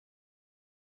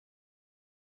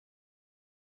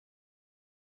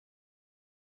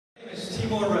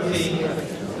Timur Rafiq.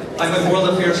 I'm a World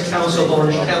Affairs Council of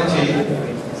Orange County,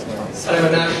 and I'm a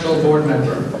national board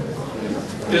member.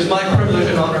 It is my privilege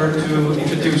and honor to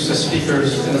introduce the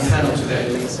speakers in the panel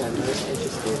today.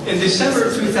 In December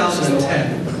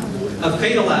 2010, a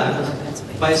fatal act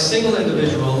by a single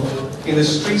individual in the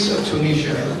streets of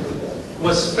Tunisia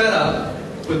was fed up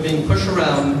with being pushed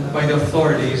around by the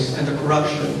authorities and the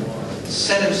corruption,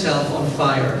 set himself on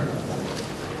fire.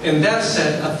 And that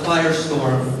set a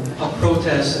firestorm of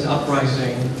protests and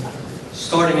uprising,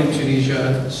 starting in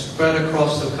Tunisia, spread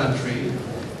across the country,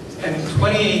 and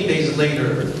 28 days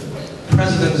later,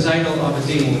 President Zainal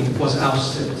Abidine was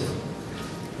ousted.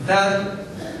 That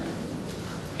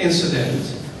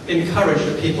incident encouraged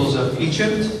the peoples of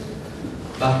Egypt,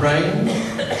 Bahrain,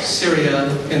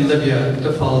 Syria, and Libya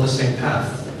to follow the same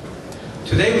path.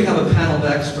 Today we have a panel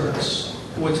of experts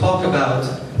who will talk about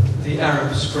the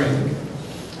Arab Spring.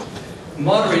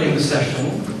 Moderating the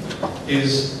session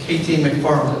is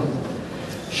McFarland.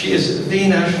 She is the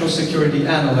national security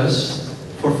analyst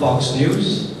for Fox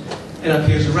News and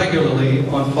appears regularly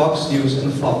on Fox News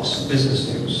and Fox Business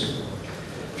News.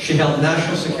 She held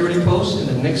national security posts in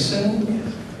the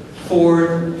Nixon,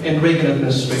 Ford, and Reagan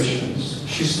administrations.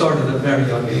 She started at a very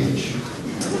young age.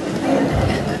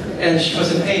 And she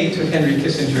was an aide to Henry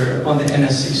Kissinger on the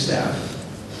NSC staff.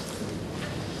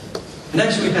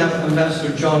 Next we have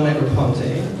Ambassador John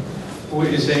Negroponte, who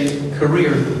is a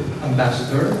career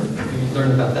ambassador. We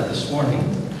learned about that this morning,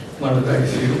 one of the very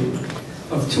few,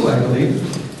 of two I believe.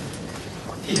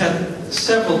 He had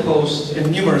several posts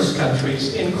in numerous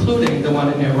countries, including the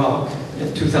one in Iraq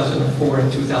in 2004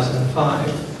 and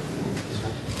 2005.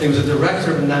 He was a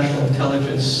director of national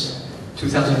intelligence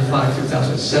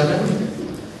 2005-2007,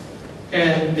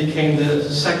 and became the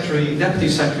Deputy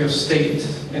Secretary of State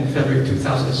in February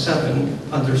 2007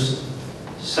 under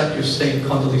Secretary of State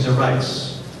Condoleezza Rice.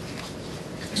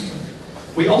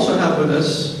 We also have with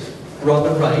us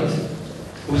Wright,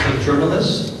 who is a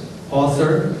journalist,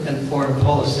 author, and foreign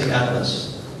policy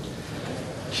analyst.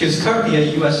 She is currently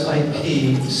a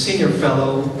USIP Senior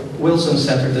Fellow, Wilson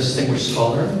Center Distinguished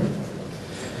Scholar.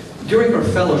 During her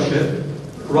fellowship,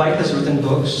 Wright has written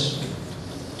books,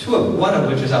 one of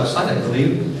which is outside, I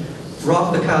believe,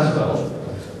 Rock the Casbah,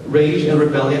 Rage and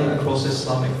Rebellion Across the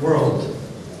Islamic World,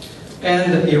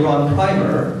 and the Iran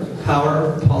Primer,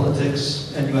 Power,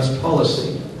 Politics, and US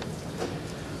Policy.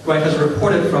 Wright has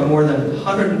reported from more than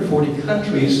 140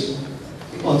 countries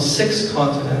on 6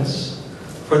 continents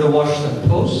for the Washington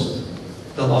Post,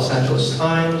 the Los Angeles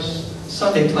Times,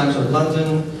 Sunday Times of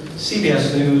London,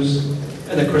 CBS News,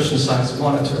 and the Christian Science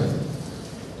Monitor.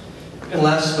 And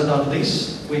last but not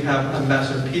least, we have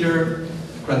Ambassador Petr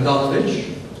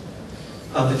Gandalovic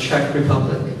of the Czech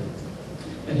Republic,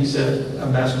 and he's an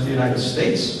ambassador to the United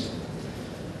States.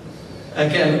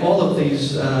 Again, all of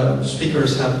these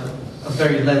speakers have a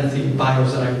very lengthy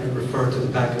bios that I would refer to the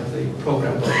back of the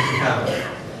program book we have.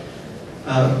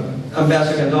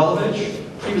 Ambassador Gandalovic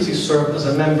previously served as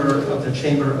a member of the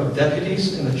Chamber of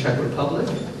Deputies in the Czech Republic,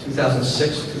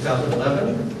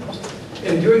 2006-2011.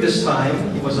 And during this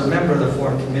time, he was a member of the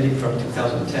Foreign Committee from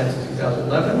 2010 to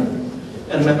 2011,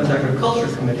 and a member of the Agriculture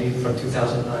Committee from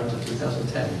 2009 to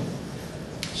 2010.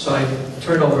 So I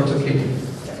turn over to Katie.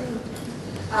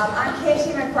 I'm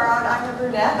Katie McFarland. I'm a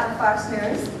brunette on Fox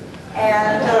News.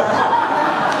 And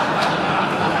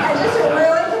I just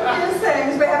really confuse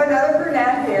things. We have another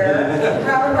brunette here,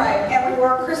 Wright, and we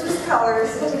wore Christmas colors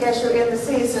to get you in the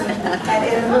season and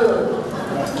in the mood.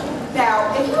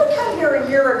 Now, if you had come here a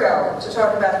year ago to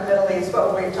talk about the Middle East, what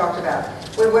would we have talked about?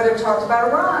 We would have talked about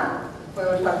Iran. We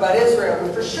would have talked about Israel.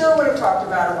 We for sure would have talked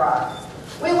about Iraq.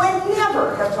 We would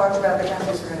never have talked about the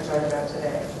countries we're going to talk about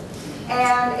today.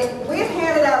 And if we had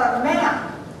handed out a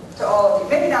map to all of you,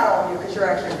 maybe not all of you because you're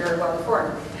actually very well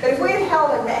informed, but if we had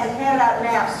handed out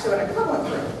maps to an equivalent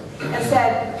group and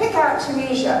said, pick out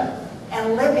Tunisia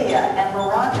and Libya and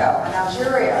Morocco and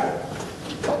Algeria,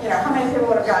 you know, how many people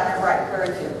would have gotten it right?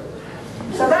 Very few.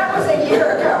 So that was a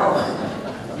year ago.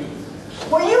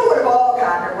 Well, you would have all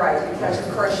gotten it right because,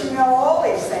 of course, you know all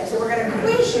these things. And we're going to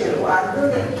quiz you on who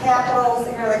the capitals,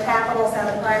 the capitals and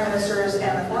the prime ministers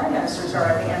and the foreign ministers are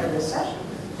at the end of this session.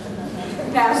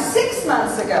 Now, 6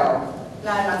 months ago,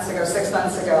 9 months ago, 6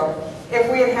 months ago, if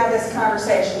we had had this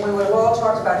conversation, we would have all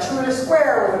talked about Tahrir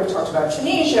Square, we would have talked about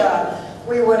Tunisia,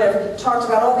 we would have talked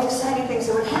about all the exciting things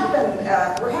that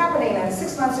were happening. And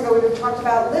 6 months ago, we would have talked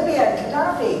about Libya and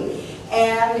Gaddafi.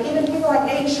 And even people like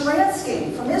Nathan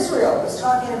Sharansky from Israel was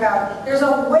talking about there's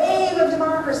a wave of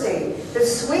democracy that's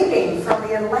sweeping from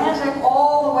the Atlantic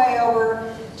all the way over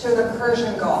to the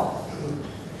Persian Gulf.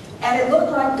 And it looked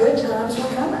like good times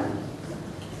were coming.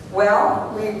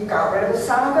 Well, we got rid of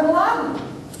Osama bin Laden.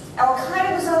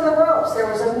 Al-Qaeda was on the ropes. There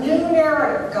was a new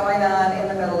narrative going on in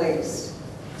the Middle East.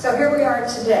 So here we are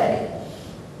today.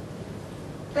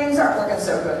 Things aren't looking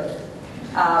so good.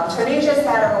 Tunisia's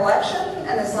had an election,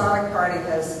 and the Islamic Party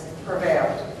has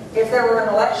prevailed. If there were an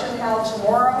election held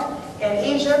tomorrow in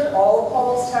Egypt, all the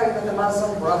polls tell you that the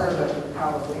Muslim Brotherhood would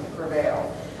probably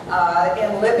prevail.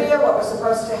 In Libya, what was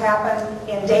supposed to happen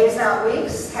in days, not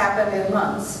weeks, happened in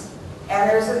months. And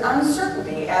there's an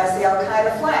uncertainty as the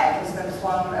Al-Qaeda flag has been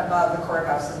flown above the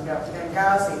courthouse in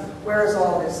Benghazi. Where is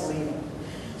all this leading?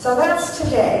 So that's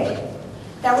today.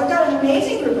 Now we've got an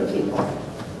amazing group of people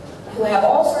who have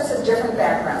all sorts of different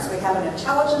backgrounds. We have an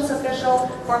intelligence official,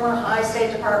 former high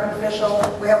State Department official.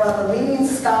 We have one of the leading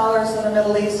scholars in the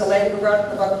Middle East, a lady who wrote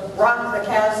the book Rock the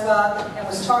Kasbah, and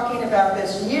was talking about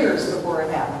this years before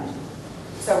it happened.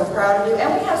 So we're proud of you.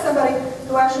 And we have somebody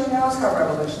who actually knows how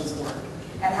revolutions work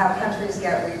and how countries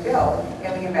get rebuilt,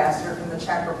 in the ambassador from the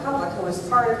Czech Republic, who was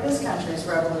part of his country's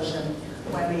revolution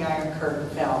when the Iron Curtain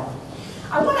fell.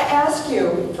 I want to ask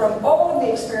you, from all of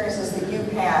the experiences that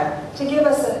you've had, to give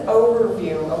us an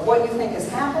overview of what you think has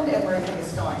happened and where you think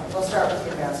it's going. We'll start with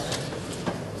the ambassador.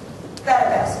 That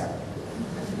ambassador.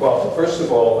 Well, first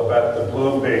of all, about the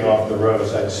bloom being off the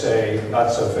rose, I'd say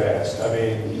not so fast. I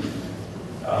mean,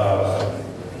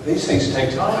 these things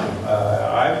take time.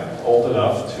 I'm old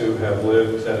enough to have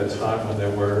lived at a time when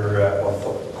there were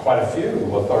quite a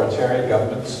few authoritarian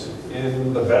governments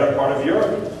in the better part of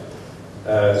Europe.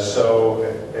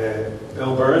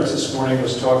 Bill Burns this morning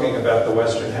was talking about the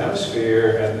Western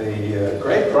Hemisphere and the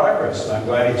great progress, and I'm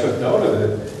glad he took note of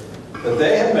it, that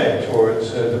they have made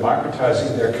towards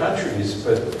democratizing their countries.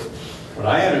 But when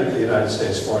I entered the United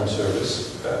States Foreign Service,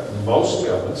 most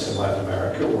governments in Latin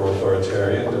America were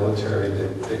authoritarian, military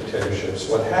dictatorships,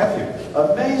 what have you.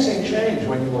 Amazing change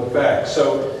when you look back.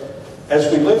 So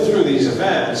as we live through these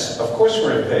events, of course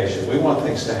we're impatient. We want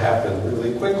things to happen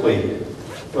really quickly.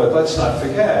 But let's not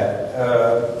forget,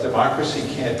 democracy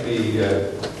can't be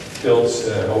built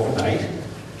overnight.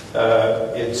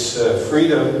 Its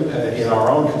freedom in our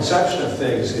own conception of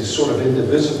things is sort of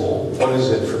indivisible. What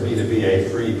is it for me to be a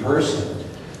free person?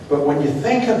 But when you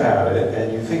think about it,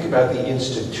 and you think about the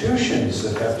institutions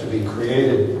that have to be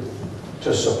created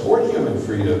to support human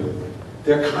freedom,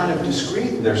 they're kind of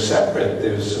discrete and they're separate.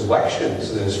 There's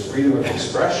elections, there's freedom of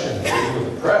expression, freedom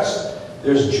of the press.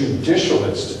 There's judicial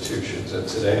institutions, and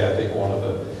today I think one of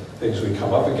the things we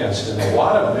come up against in a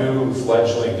lot of new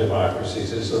fledgling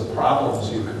democracies is the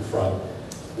problems you confront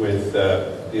with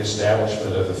the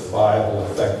establishment of viable,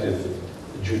 effective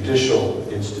judicial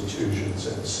institutions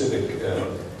and civic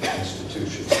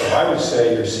institutions. So I would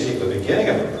say you're seeing the beginning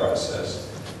of a process.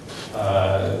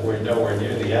 We're nowhere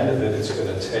near the end of it. It's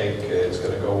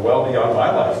going to go well beyond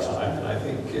my lifetime, and I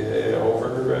think over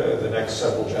the next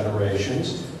several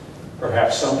generations,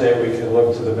 perhaps someday we can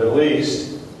look to the Middle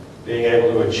East being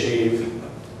able to achieve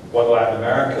what Latin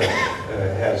America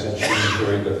has achieved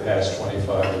during the past 25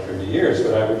 or 30 years.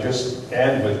 But I would just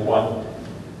end with one,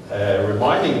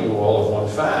 reminding you all of one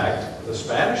fact. The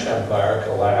Spanish Empire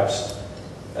collapsed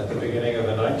at the beginning of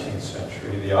the 19th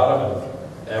century. The Ottoman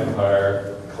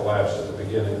Empire collapsed at the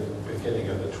beginning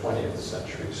of the 20th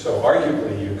century. So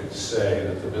arguably you could say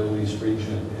that the Middle East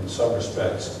region, in some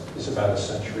respects, is about a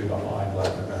century behind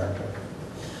Latin America.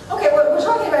 Okay, well, we're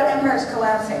talking about empires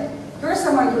collapsing. You're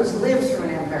someone who's lived through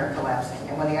an empire collapsing,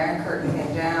 and when the Iron Curtain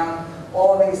came down,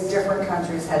 all of these different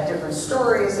countries had different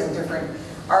stories and different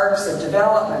arcs of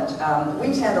development.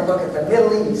 We tend to look at the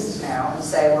Middle East now and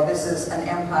say, well, this is an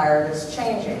empire that's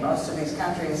changing. Most of these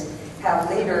countries have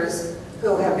leaders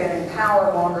who have been in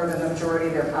power longer than the majority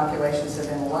of their populations have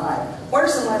been alive. What are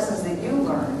some lessons that you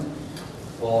learned?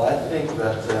 Well, I think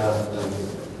that the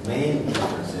main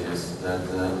difference is that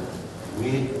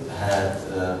we had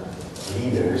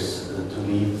leaders to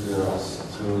lead us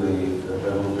through the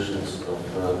revolutions of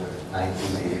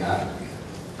 1989.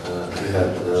 We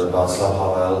had Václav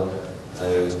Havel, a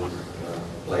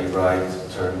playwright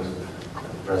turned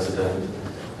president,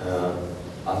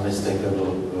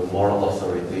 unmistakable moral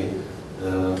authority.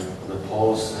 The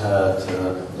Poles had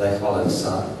Lech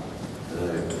Walesa,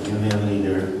 union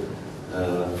leader,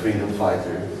 freedom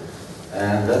fighter,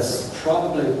 and that's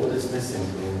probably what is missing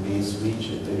in this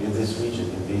region, in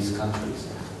these countries.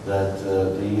 That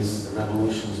these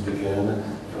revolutions began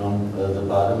from the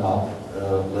bottom up,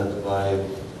 led by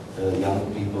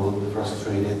young people,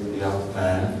 frustrated young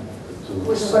men.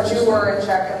 Which is what you were in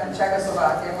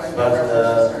Czechoslovakia when the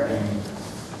revolution started.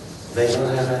 They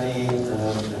don't have any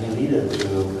leader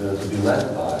to be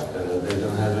led by. They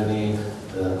don't have any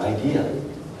idea,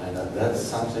 and that's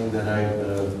something that I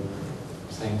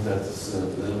think that's a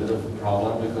little bit of a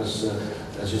problem because,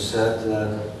 as you said,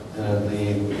 the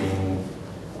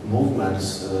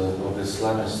movements of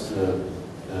Islamist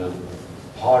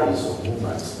parties or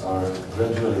movements are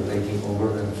gradually taking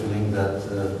over and filling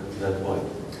that void.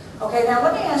 Okay, now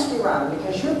let me ask you, Ron,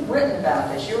 because you've written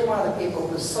about this. You're one of the people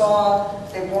who saw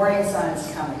the warning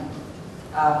signs coming,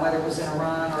 whether it was in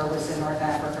Iran or it was in North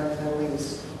Africa or the Middle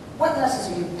East. What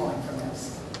lessons are you pulling from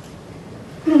this?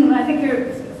 I think there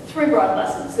are three broad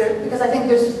lessons there, because I think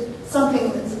there's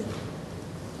something that's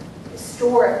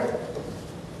historic,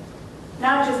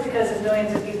 not just because of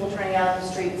millions of people turning out on the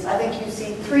streets. I think you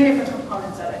see three different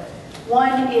components of it.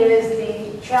 One is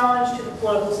the challenge to the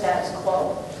political status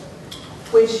quo,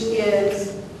 which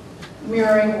is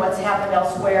mirroring what's happened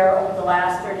elsewhere over the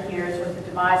last 30 years with the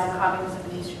demise of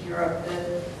communism in Eastern Europe,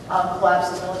 the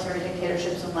collapse of military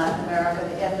dictatorships in Latin America,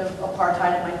 the end of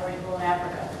apartheid and minority rule in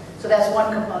Africa. So that's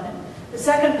one component. The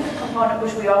second component,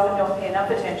 which we often don't pay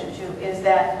enough attention to, is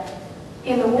that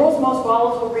in the world's most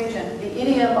volatile region, the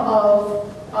idiom of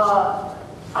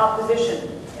opposition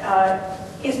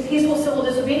is peaceful civil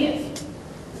disobedience.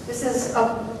 This is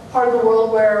a part of the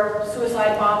world where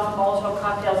suicide bombs and Molotov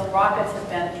cocktails and rockets have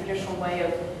been a traditional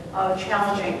way of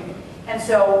challenging. And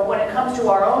so when it comes to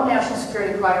our own national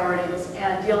security priorities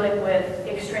and dealing with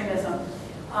extremism,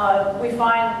 we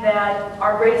find that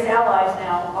our greatest allies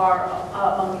now are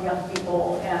among the young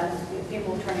people and the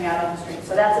people turning out on the streets.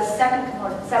 So that's a second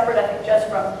component, separate, I think, just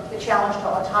from the challenge to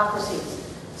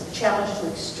autocracies. It's the challenge to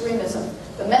extremism.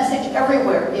 The message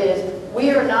everywhere is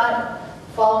we are not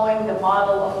following the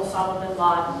model of Osama bin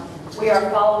Laden. We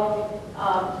are following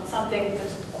something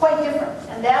that's quite different.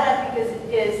 And that, I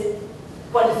think, is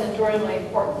what is enduringly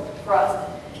important for us.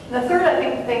 And the third, I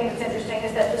think, thing that's interesting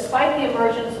is that despite the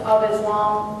emergence of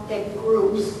Islamic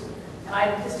groups, and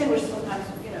I distinguish sometimes,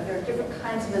 there are different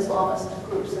kinds of Islamist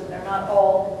groups, and they're not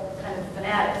all kind of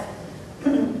fanatics,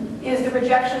 is the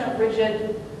rejection of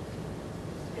rigid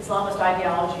Islamist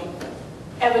ideology,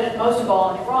 evident most of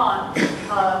all in Iran,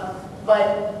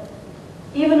 but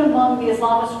even among the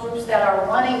Islamist groups that are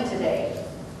running today,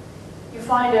 you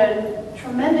find a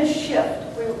tremendous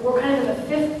shift. We're kind of in the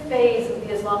fifth phase of the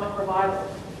Islamic revival.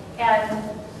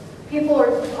 And people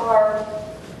are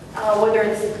whether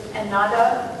it's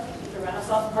Ennahda, the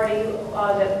Renaissance Party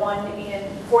that won in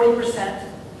 40%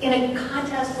 in a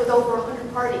contest with over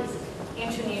 100 parties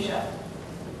in Tunisia.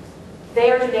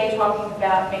 They are today talking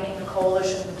about making a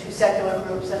coalition with two secular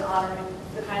groups and honoring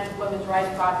the kinds of women's rights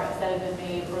progress that had been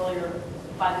made earlier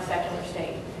by the secular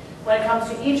state. When it comes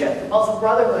to Egypt, the Muslim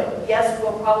Brotherhood, yes,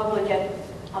 we'll probably get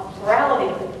a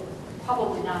plurality, but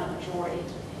probably not a majority.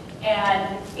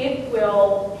 And it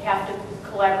will have to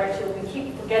collaborate too. We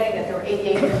keep forgetting that there were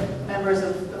 88 members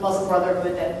of the Muslim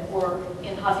Brotherhood that were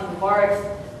in Hosni Mubarak's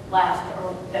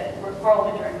that were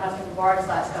parliament during Hosni Mubarak's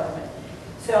last government.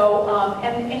 So,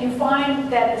 and you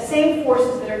find that the same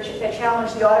forces that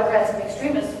challenge the autocrats and the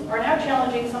extremists are now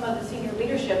challenging some of the senior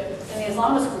leadership in the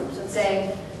Islamist groups and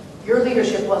saying, your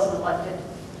leadership wasn't elected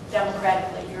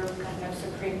democratically, you're kind of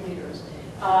supreme leaders.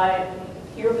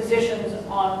 Your positions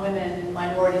on women and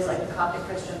minorities like the Coptic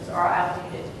Christians are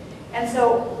outdated. And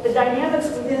so the dynamics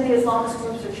within the Islamist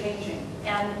groups are changing.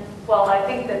 And while I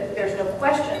think that there's no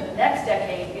question the next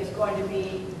decade is going to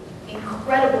be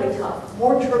incredibly tough,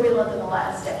 more turbulent than the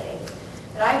last decade.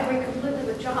 And I agree completely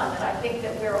with John that I think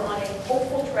that we're on a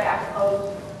hopeful track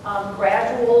of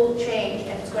gradual change,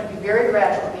 and it's going to be very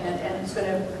gradual, and it's going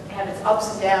to have its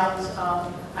ups and downs.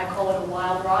 I call it a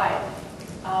wild ride.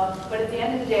 But at the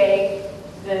end of the day,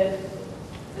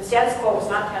 the status quo was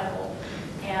not tenable,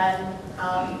 and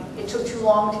it took too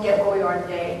long to get where we are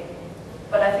today.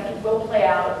 But I think it will play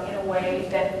out in a way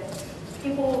that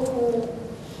people who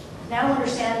now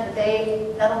understand that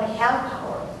they not only have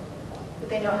power, but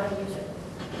they know how to use it.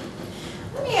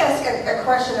 Let me ask a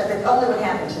question that only would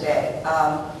happen today.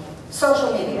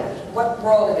 Social media, what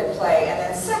role did it play? And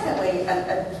then secondly,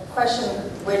 a question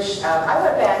which I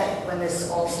went back when this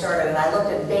all started and I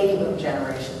looked at baby boom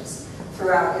generations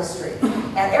throughout history.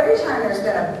 And every time there's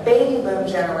been a baby boom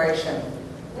generation,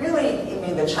 really, I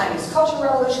mean, the Chinese Cultural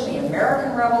Revolution, the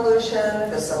American Revolution,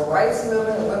 the Civil Rights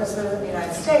Movement, the Women's Movement in the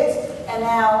United States, and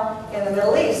now in the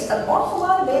Middle East, an awful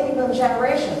lot of baby boom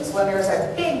generations, when there's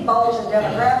a big bulge in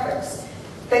demographics,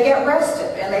 they get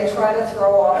restive and they try to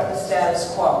throw off the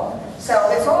status quo.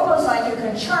 So it's almost like you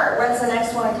can chart when's the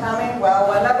next one coming. Well,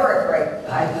 when the birth rate.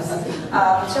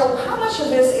 So how much of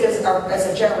this is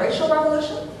a generational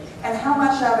revolution, and how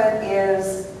much of it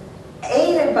is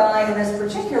aided by, in this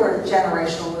particular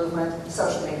generational movement,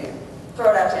 social media? Throw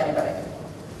it out to anybody.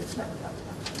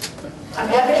 I'm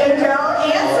happy to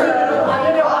answer.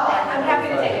 I'm happy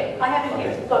to take it. I have to take it.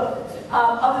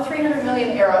 300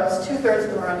 million Arabs, 2/3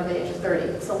 of them are under the age of 30.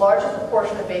 It's the largest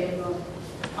proportion of baby boom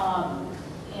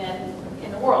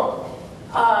in the world.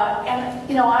 And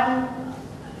you know,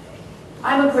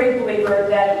 I'm a great believer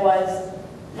that it was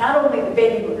not only the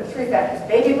baby boom, there are three factors: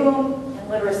 baby boom and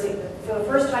literacy. For the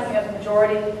first time, you have the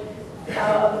majority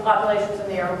of the populations in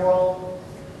the Arab world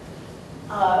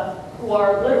who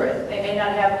are literate. They may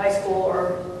not have high school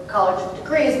or college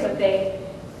degrees, but they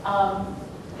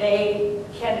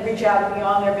can reach out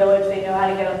beyond their village. They know how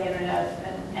to get on the internet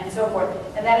and so forth.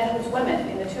 And that includes women.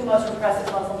 In the two most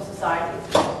repressive Muslim societies,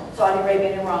 Saudi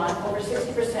Arabia and Iran, over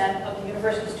 60% of the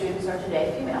university students are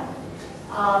today female.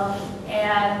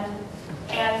 And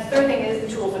the third thing is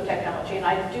the tools of technology. And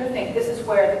I do think this is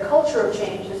where the culture of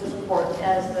change is as important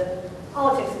as the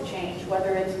politics of change,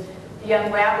 whether it's the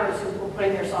young rappers who were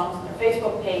putting their songs on their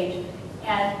Facebook page.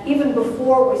 And even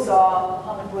before we saw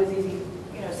Mohamed Bouazizi,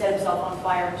 set himself on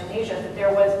fire in Tunisia, that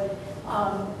there was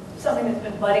something that's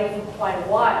been budding for quite a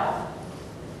while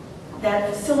that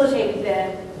facilitated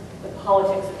then the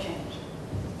politics of change.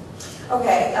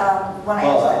 Okay,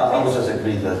 I would just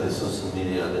agree that the social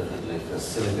media definitely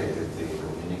facilitated the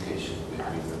communication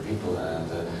between the people, and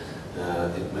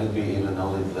it may be even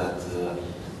noted that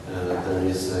there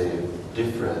is a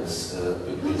difference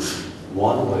between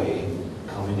one-way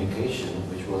communication,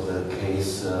 which was the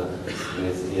case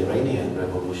with the Iranian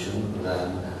Revolution,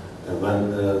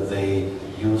 when they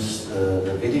used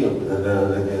the video,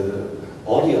 the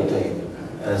audio tape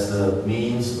as the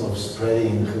means of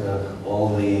spreading all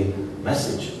the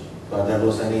message. But there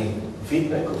was any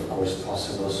feedback, of course,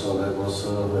 possible, so there was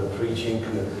preaching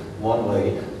one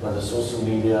way, but the social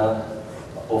media,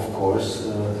 of course,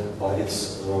 by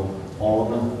its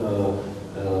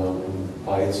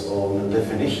own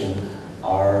definition,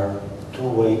 are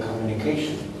two-way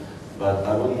communication. But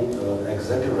I wouldn't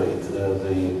exaggerate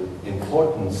the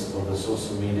importance of the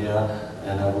social media,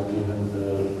 and I would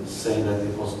even say that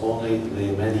it was only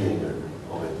the mediator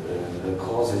of it. The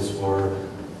causes were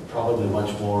probably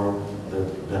much more the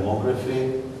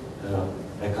demography,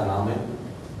 economic,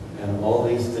 and all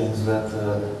these things that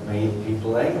made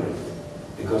people angry.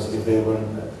 Because if they were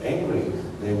angry,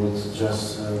 they would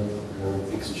just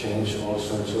exchange all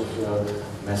sorts of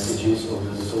messages over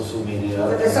the social media.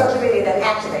 With the social media that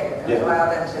activated them, Yeah.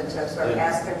 allowed them to sort of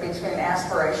between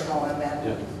aspirational and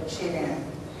then achieving it.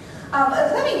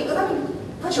 Let me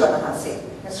put you on the hot seat,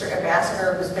 Mr.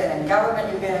 Ambassador, who's been in government,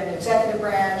 you've been in the executive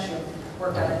branch, you've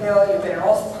worked on the Hill, you've been in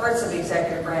all parts of the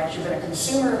executive branch, you've been a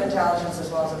consumer of intelligence as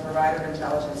well as a provider of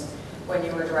intelligence when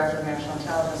you were Director of National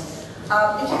Intelligence.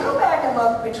 If you go back and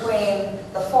look between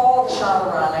the fall of the Shah of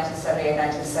Iran, 1978,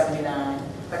 1979,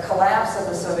 the collapse of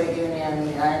the Soviet Union,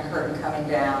 the Iron Curtain coming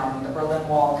down, the Berlin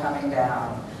Wall coming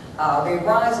down, the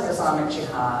rise of Islamic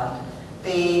Jihad,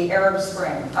 the Arab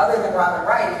Spring. Other than Robin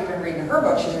Wright, if you've been reading her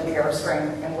book, she knew the Arab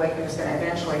Spring and what was going to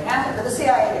eventually happen. But the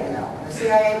CIA didn't know. And the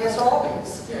CIA missed all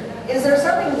these. Is there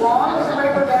something wrong with the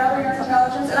way we're valuing our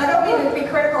intelligence? And I don't mean to be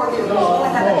critical of you.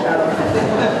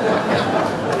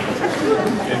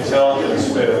 Intelligence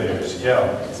failures, yeah.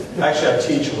 Actually, I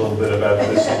teach a little bit about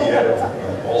this at Yale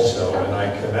also, and I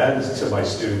commend to my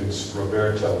students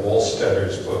Roberta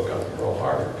Wohlstetter's book on Pearl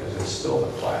Harbor, because it's still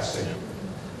a classic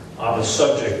on the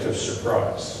subject of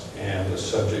surprise and the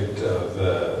subject of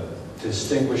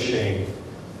distinguishing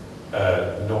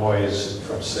noise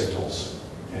from signals.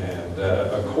 And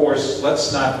of course,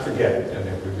 let's not forget, and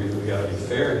we really got to be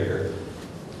fair here,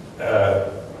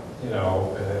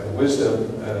 wisdom,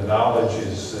 knowledge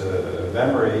is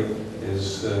memory,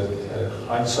 is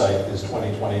hindsight is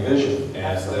 20/20 vision,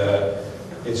 and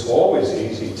it's always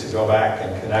easy to go back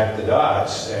and connect the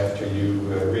dots after you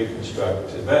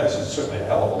reconstruct events. It's certainly a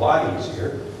hell of a lot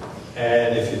easier.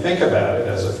 And if you think about it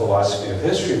as a philosophy of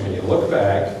history, when you look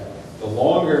back, the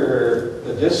longer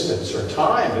the distance or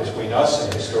time between us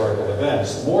and historical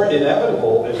events, the more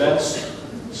inevitable events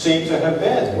seem to have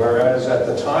been, whereas at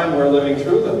the time we're living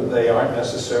through them, they aren't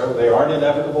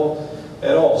inevitable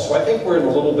at all. So I think we're in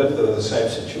a little bit of the same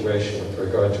situation with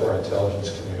regard to our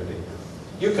intelligence community.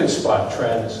 You can spot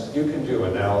trends, you can do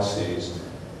analyses,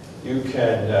 you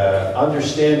can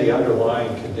understand the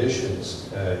underlying conditions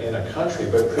in a country,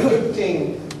 but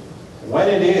predicting when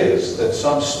it is that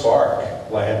some spark,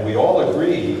 and we all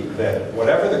agree that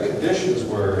whatever the conditions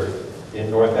were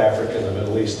in North Africa and the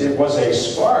Middle East, it was a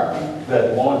spark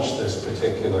that launched this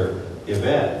particular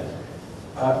event.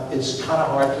 It's kind of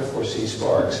hard to foresee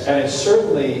sparks, and it's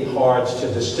certainly hard to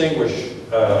distinguish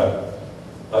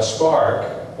a spark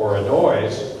or a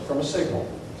noise from a signal.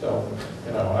 So,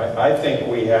 I think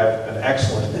we have an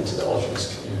excellent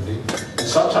intelligence community, and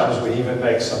sometimes we even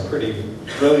make some pretty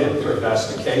brilliant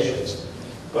prognostications.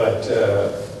 But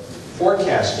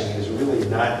forecasting is really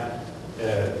not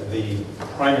the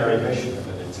primary mission of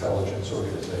an intelligence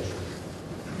organization.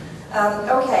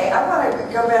 Okay, I want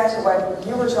to go back to what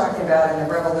you were talking about in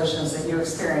the revolutions that you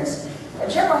experienced.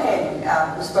 General Hayden,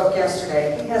 who spoke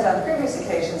yesterday, he has on previous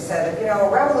occasions said that, you know,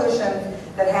 a revolution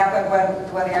that happened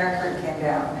when the Iron Curtain came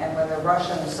down and when the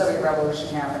Russian-Soviet Revolution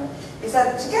happened, he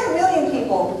said to get 1 million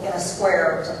people in a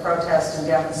square to protest and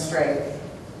demonstrate,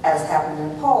 as happened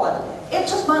in Poland, it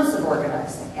took months of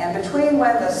organizing. And between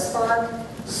when the spark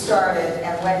started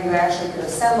and when you actually could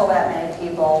assemble that many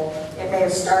people, it may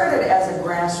have started as a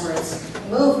grassroots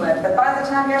movement, but by the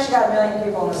time you actually got 1 million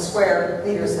people in the square,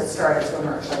 leaders had started to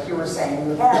emerge. Like you were saying,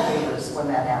 you had leaders when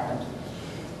that happened.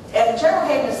 And General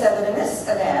Hayden said that in this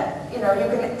event, you know, you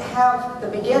can have the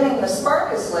beginning, the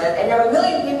spark is lit, and you have 1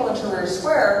 million people in Tahrir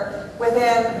Square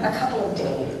within a couple of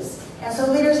days. And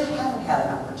so leaders haven't had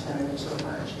an opportunity to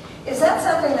emerge. Is that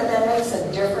something that then makes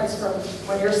a difference from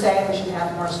when you're saying we should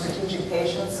have more strategic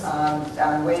patience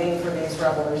on waiting for these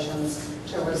revolutions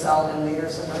to result in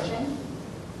leaders emerging?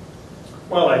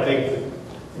 Well, I think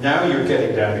now you're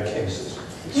getting down to cases.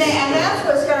 And that's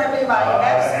what's going to be my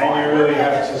next point. And you really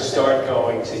have to start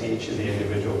going to each of the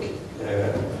individual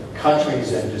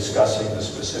countries and discussing the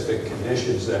specific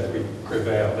conditions that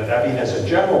prevail. And I mean, as a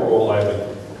general rule, I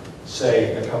would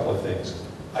say a couple of things.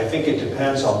 I think it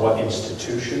depends on what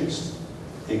institutions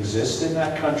exist in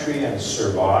that country and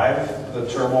survive the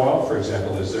turmoil. For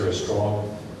example, is there a strong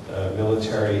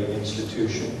military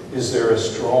institution? Is there a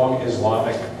strong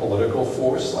Islamic political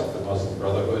force like the Muslim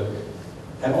Brotherhood?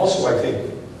 And also, I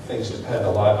think things depend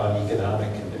a lot on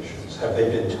economic conditions. Have they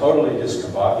been totally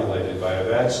discombobulated by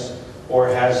events, or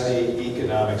has the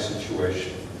economic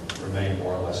situation remained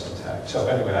more or less intact? So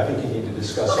anyway, I think you need to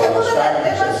discuss all those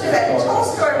factors. Let's do that.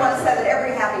 Tolstoy once said that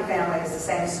every happy family is the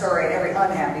same story, and every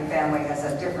unhappy family has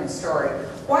a different story.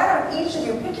 Why don't each of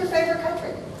you pick your favorite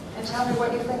country and tell me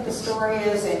what you think the story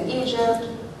is in Egypt,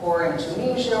 or in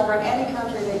Tunisia, or in any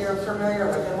country that you're familiar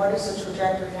with, and what is the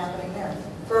trajectory happening there?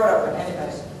 Throw it open,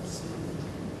 anybody.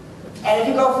 And if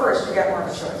you go first, you get more of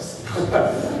a choice.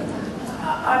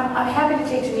 I'm happy to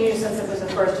take Tunisia since it was the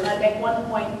first, and I'd make one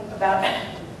point about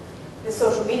the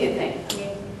social media thing. I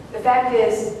mean, the fact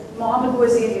is, Mohammed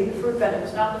Bouazizi, the fruit vendor,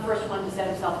 was not the first one to set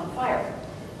himself on fire.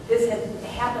 This had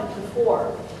happened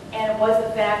before, and it was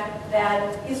the fact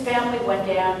that his family went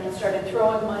down and started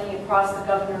throwing money across the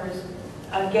governor's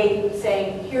gate,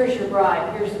 saying, "Here's your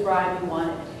bribe, here's the bribe you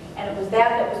wanted." And it was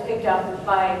that was picked up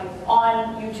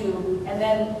on YouTube and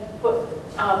then put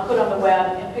on the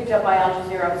web and picked up by Al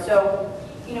Jazeera. So,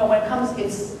 you know, when it comes,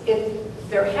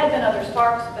 there had been other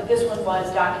sparks, but this one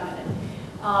was documented.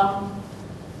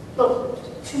 Look,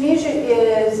 Tunisia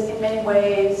is in many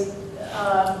ways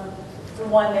the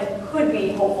one that could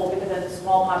be hopeful because it's a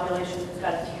small population. It's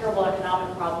got a terrible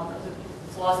economic problem because of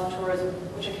its loss of tourism,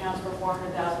 which accounts for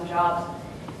 400,000 jobs.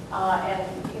 And,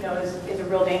 you know, is a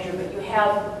real danger. But you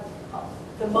have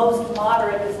the most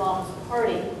moderate Islamist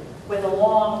party with a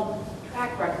long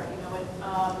track record. You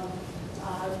know,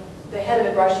 the head of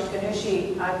it, Rashid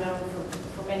Ghanouchi, I've known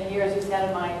for many years. He sat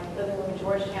in my living room in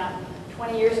Georgetown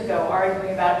 20 years ago,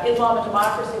 arguing about Islam and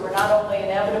democracy were not only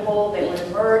inevitable, they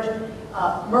would merge,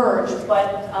 but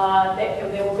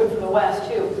they were good for the West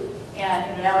too.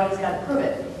 And, you know, now he's got to prove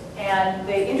it. And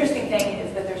the interesting thing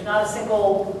is that there's not a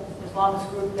single Islamist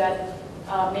group that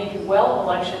may do well in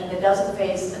election that doesn't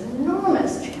face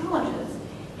enormous challenges.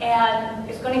 And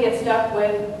it's going to get stuck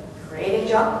with creating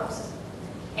jobs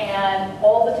and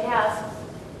all the tasks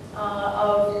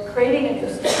of creating a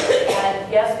new state.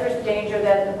 And yes, there's a danger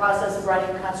that in the process of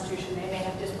writing a constitution they may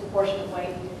have disproportionate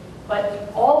weight. But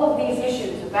all of these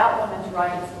issues about women's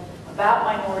rights, about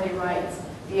minority rights,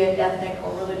 be it ethnic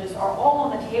or religious, are all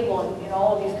on the table in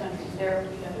all of these countries. They're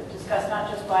discussed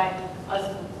not just by us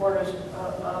in the quarters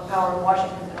of power in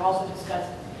Washington, but also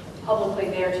discussed publicly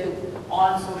there too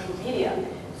on social media.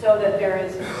 So that there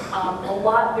is there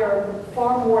are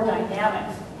far more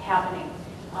dynamics happening.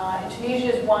 And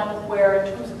Tunisia is one where,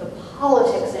 in terms of the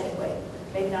politics anyway,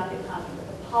 maybe not the economy, but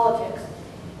the politics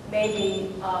may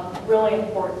be really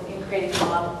important in creating a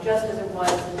model, just as it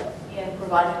was in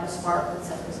providing the spark that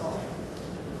set this off.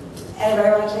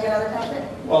 Anybody want to take another country?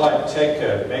 Well, I'd take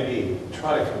maybe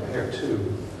try to compare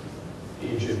to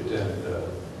Egypt and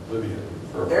Libya.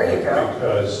 There you go.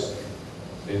 Because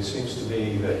it seems to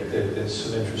me that there's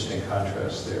some interesting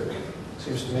contrast there. It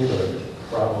seems to me the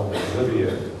problem that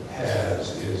Libya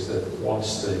has is that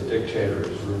once the dictator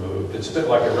is removed, it's a bit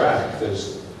like Iraq.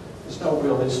 There's no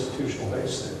real institutional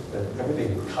base there. That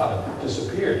everything kind of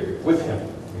disappeared with him.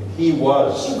 I mean, he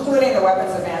was, including the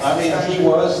weapons of mass destruction. I mean, he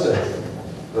was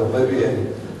the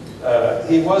Libyan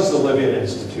he was the Libyan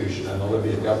institution and the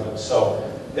Libyan government. So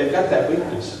they've got that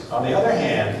weakness. On the other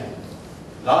hand,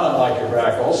 not unlike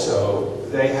Iraq also,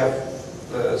 they have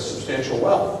substantial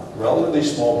wealth, relatively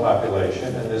small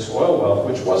population, and this oil wealth,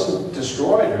 which wasn't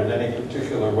destroyed or in any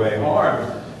particular way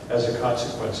harmed as a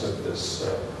consequence of this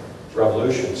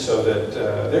revolution, so that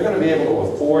they're going to be able to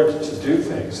afford to do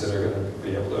things that are going to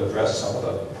be able to address some of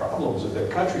the problems of their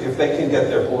country if they can get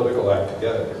their political act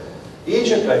together.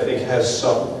 Egypt, I think, has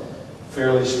some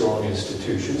fairly strong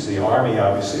institutions. The army,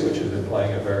 obviously, which has been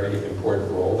playing a very important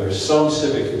role. There's some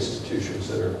civic institutions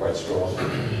that are quite strong.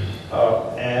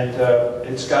 And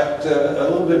it's got a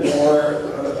little bit more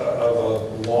of a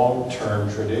long-term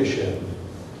tradition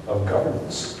of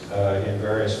governance in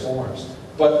various forms.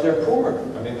 But they're poor.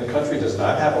 I mean, the country does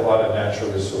not have a lot of natural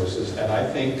resources, and I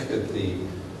think that the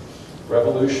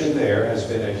revolution there has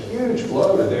been a huge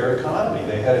blow to their economy.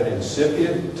 They had an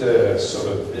incipient sort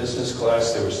of business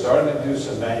class. They were starting to do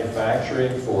some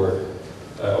manufacturing for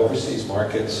overseas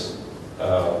markets.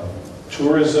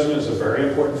 Tourism is a very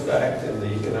important fact in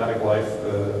the economic life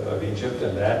of Egypt,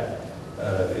 and that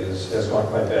has gone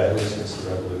quite badly since the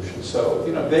revolution. So,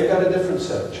 you know, they've got a different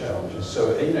set of challenges.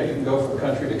 So, you know, you can go from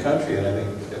country to country, and I think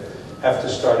have to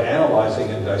start analyzing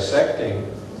and dissecting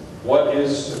what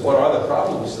are the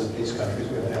problems that these countries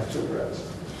are going to have to address.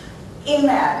 In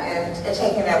that, and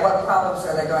taking that, what problems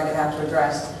are they going to have to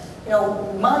address? You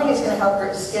know, money is going to help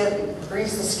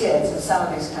grease the skids in some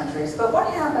of these countries, but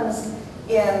what happens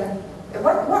in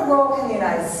what role can the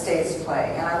United States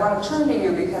play? And I want to turn to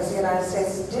you because the United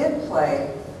States did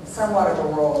play somewhat of a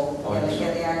role in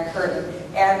the Iron Curtain.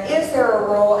 And is there a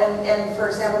role, and for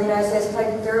example, the United States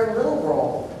played very little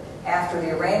role after the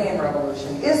Iranian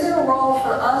Revolution. Is there a role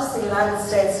for us, the United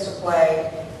States, to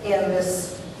play in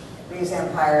these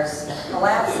empires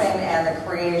collapsing and the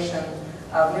creation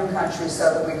of new countries,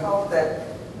 so that we hope that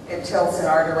it tilts in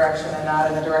our direction and not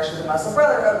in the direction of the Muslim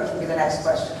Brotherhood, which would be the next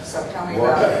question. So tell me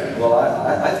about it. Well,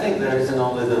 I think there isn't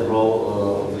only the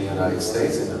role of the United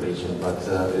States in the region, but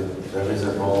there is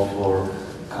a role for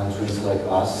countries like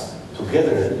us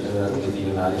together with the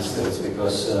United States,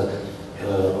 because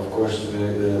of course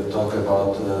we talk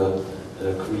about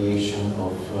the creation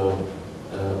of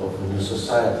a new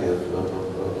society, of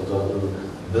the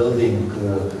building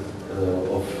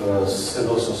of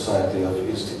civil society, of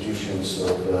institutions,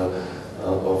 of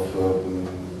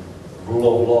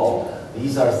rule of law.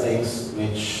 These are things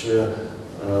which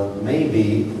may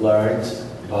be learned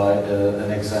by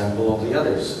an example of the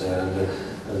others. And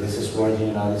this is where the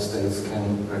United States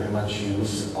can pretty much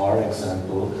use our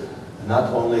example.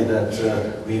 Not only that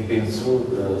we've been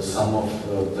through some of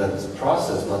that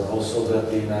process, but also that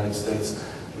the United States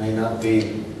may not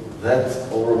be that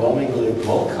overwhelmingly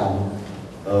welcome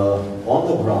on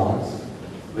the ground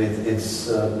with its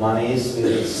monies, with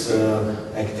its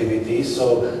activities.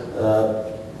 So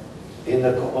in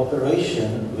the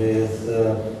cooperation with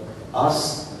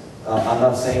us, I'm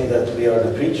not saying that we are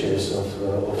the preachers of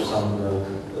some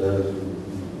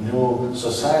new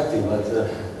society, but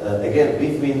again,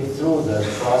 we've been through that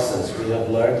process. We have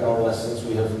learned our lessons,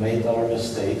 we have made our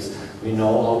mistakes, we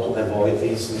know how to avoid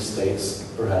these mistakes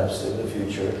perhaps in the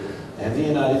future. And the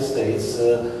United States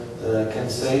can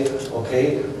say,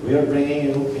 okay, we are bringing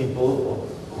you people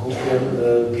who can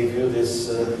give you this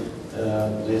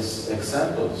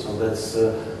example. So that's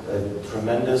a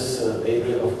tremendous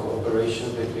area of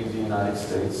cooperation between the United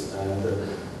States and the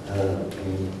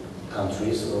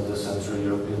countries of the Central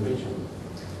European region.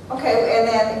 Okay, and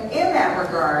then in that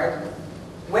regard,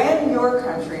 when your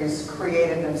countries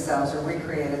created themselves or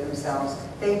recreated themselves,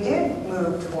 they did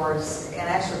move towards, and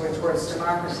actually towards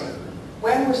democracy.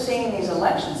 When we're seeing these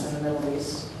elections in the Middle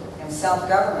East and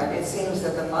self-government, it seems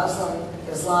that the Muslim,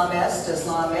 Islamicist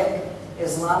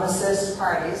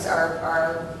parties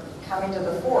are coming to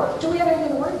the fore. Do we have anything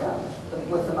to worry about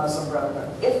with the Muslim Brotherhood?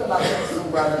 If the Muslim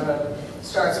Brotherhood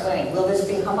starts winning, will this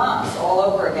be Hamas all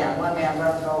over again? One man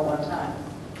runs all at one time.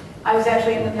 I was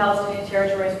actually in the Palestinian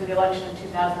territories for the election in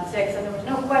 2006, and there was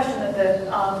no question that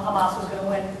Hamas was going to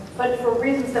win, but for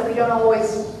reasons that we don't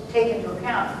always take into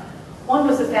account. One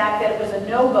was the fact that it was a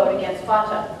no vote against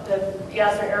Fatah, the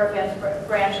Yasser Arafat's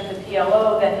branch of the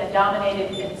PLO that had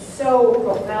dominated and so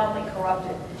profoundly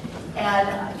corrupted. And,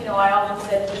 you know, I often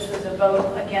said this was a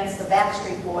vote against the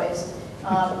Backstreet Boys,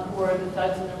 who were the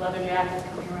thugs in their leather jackets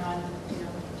coming around, you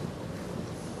know,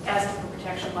 asking for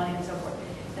protection money and so forth.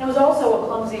 And it was also a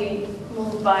clumsy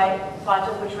move by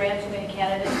Fatah, which ran too many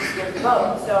candidates to get the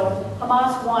vote. So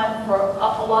Hamas won for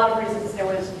a lot of reasons. There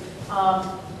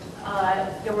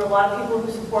were a lot of people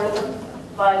who supported them,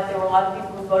 but there were a lot of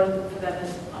people who voted for them as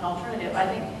an alternative. I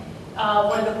think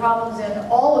one of the problems in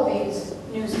all of these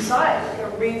new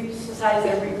societies,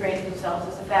 societies that are recreating themselves,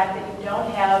 is the fact that you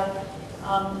don't have,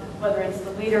 whether it's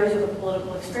the leaders or the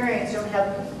political experience, you don't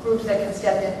have groups that can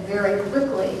step in very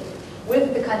quickly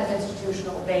with the kind of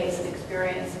institutional base and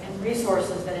experience and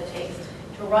resources that it takes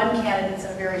to run candidates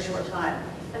in a very short time.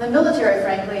 And the military,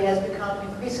 frankly, has become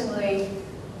increasingly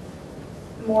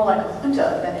more like a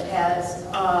junta than it has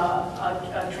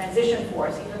a transition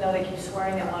force, even though they keep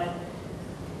swearing they wanted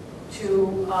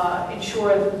to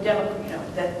ensure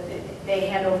that they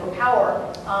hand over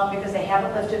power, because they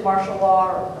haven't lifted martial law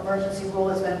or emergency rule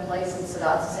that's been in place since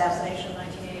Sadat's assassination in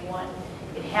 1981.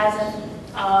 It hasn't.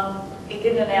 It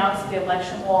didn't announce the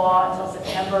election law until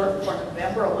September or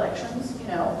November elections.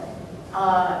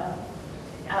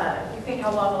 You think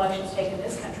how long elections take in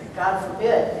this country? God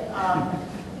forbid.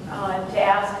 To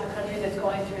ask a country that's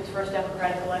going through its first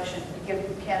democratic election to give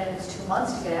candidates 2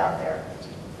 months to get out there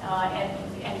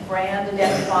and brand,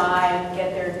 identify, and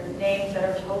get their names that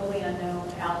are totally unknown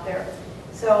out there.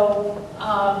 So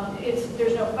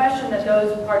there's no question that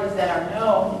those parties that are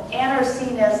known and are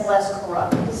seen as less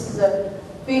corrupt. This is a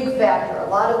big factor. A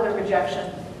lot of the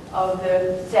rejection of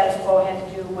the status quo had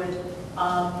to do with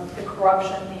the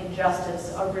corruption, the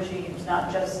injustice of regimes,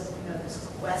 not just this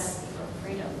quest for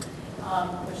freedom,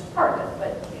 which is part of it,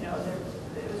 but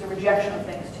there was a rejection of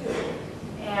things too.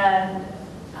 And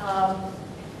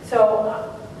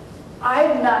so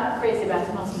I'm not crazy about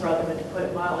the Muslim Brotherhood, to put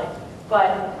it mildly,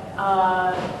 but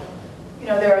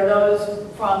there are those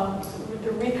from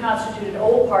the reconstituted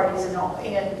old parties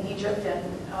in Egypt and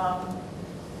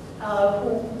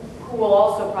who will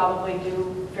also probably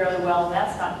do fairly well, and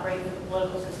that's not great for the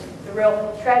political system. The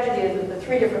real tragedy is that the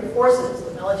three different forces,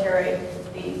 the military,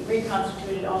 the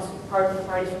reconstituted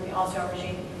parties from the ancien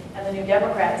regime, and the New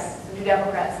Democrats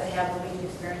that have the least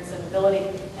experience and ability.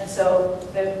 And so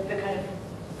the kind of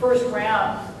first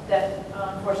round that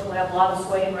unfortunately have a lot of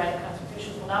sway in writing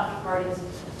constitutions will not be parties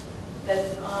that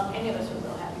any of us are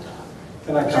real happy about.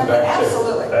 Can I come back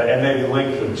Absolutely. to, and maybe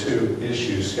link the two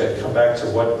issues, come back to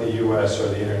what the U.S. or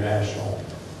the international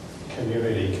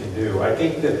community can do. I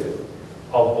think that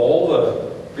of all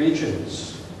the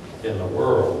regions in the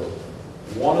world,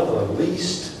 one of the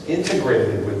least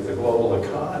integrated with the global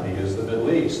economy is the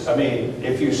Middle East. I mean,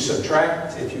 if you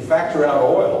factor out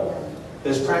oil,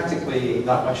 there's practically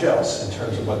not much else in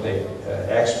terms of what they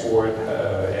export,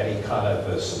 any kind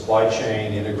of supply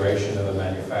chain integration of the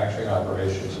manufacturing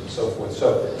operations and so forth.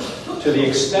 So to the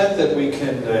extent that we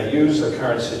can use the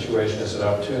current situation as an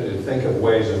opportunity to think of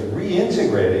ways of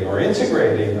reintegrating or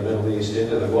integrating the Middle East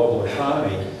into the global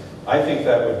economy, I think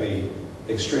that would be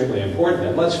extremely important.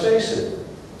 And let's face it,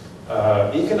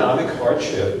 economic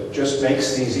hardship just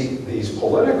makes these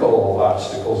political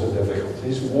obstacles and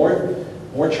difficulties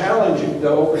more challenging to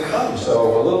overcome.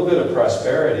 So a little bit of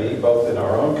prosperity, both in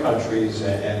our own countries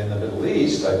and in the Middle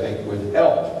East, I think would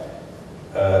help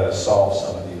solve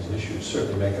some of these issues,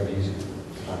 certainly make them easier.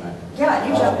 Yeah,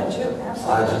 you jump in too,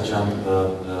 absolutely. I just jump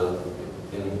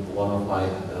in one of my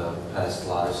past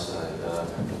lives.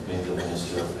 I've been the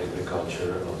Minister of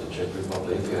Agriculture of the Czech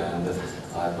Republic, and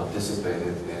I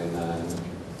participated in a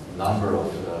number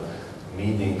of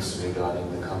meetings regarding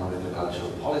the common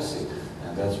agricultural policy.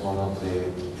 And that's one of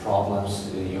the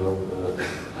problems Europe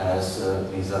has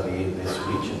vis-à-vis this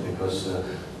region, because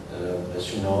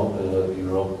as you know,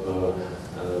 Europe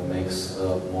makes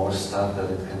more stuff that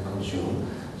it can consume.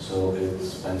 So it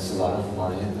spends a lot of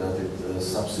money that it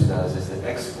subsidizes the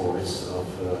exports of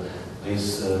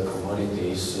these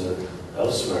commodities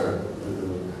elsewhere,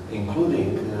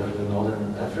 including the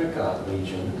Northern Africa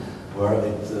region, where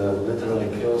it literally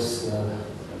kills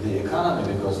the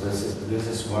economy, because this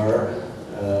is where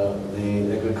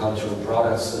the agricultural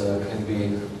products can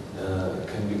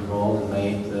be grown and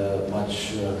made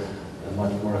much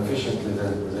more efficiently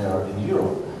than they are in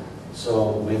Europe.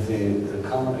 So with the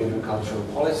common agricultural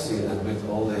policy and with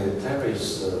all the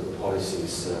tariffs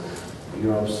policies,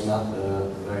 Europe's not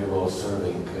very well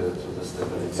serving to the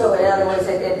stability. So in other words,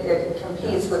 it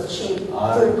competes with cheap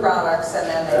food products, and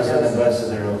then as an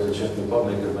ambassador of the Czech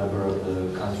Republic, a member of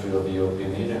the country of the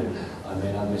European Union, I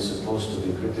may not be supposed to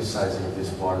be criticizing this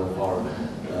part of our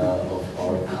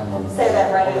common say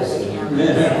that right policy.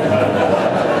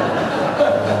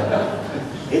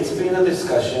 It's been a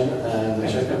discussion, and the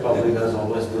Czech Republic has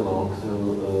always belonged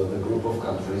to the group of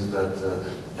countries that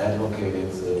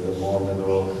advocated the more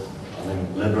liberal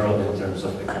in terms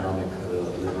of economic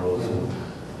liberalism,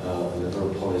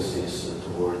 liberal policies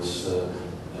towards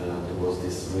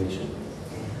this region.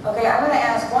 Okay, I'm going to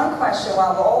ask one question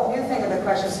while all of you think of the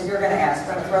questions that you're going to ask.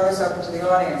 I'm going to throw this over to the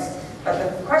audience. But the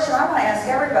question I want to ask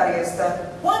everybody is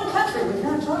one country we've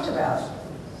not talked about,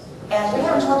 and we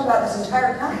haven't talked about this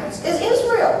entire conference, is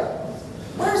Israel.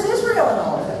 Where's Israel in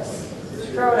all of this?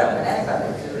 Throw it up at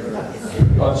anybody.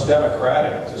 Well, it's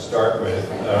democratic to start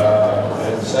with.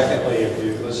 And secondly, if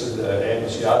you listen to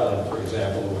Amos Yadlin, for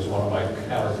example, who was one of my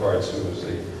counterparts, who was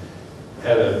the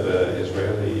head of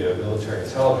Israeli military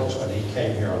intelligence when he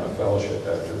came here on a fellowship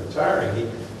after retiring,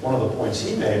 one of the points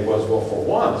he made was, well, for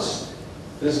once,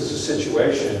 this is a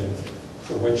situation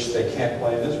for which they can't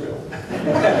blame Israel.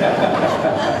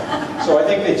 So I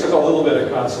think they took a little bit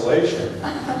of consolation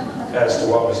as to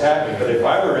what was happening. But if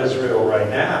I were Israel right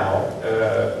now,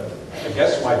 I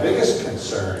guess my biggest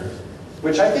concern,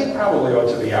 which I think probably ought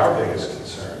to be our biggest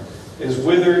concern, is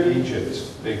whither Egypt.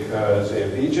 Because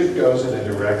if Egypt goes in a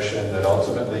direction that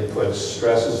ultimately puts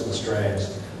stresses and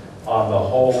strains on the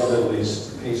whole Middle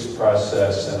East peace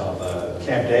process and on the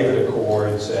Camp David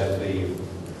Accords and the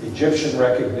Egyptian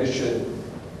recognition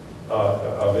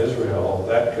of Israel,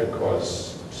 that could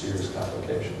cause serious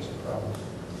complications and problems.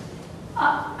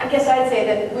 I guess I'd say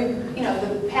that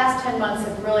the past 10 months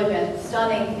have really been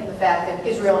stunning in the fact that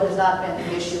Israel has not been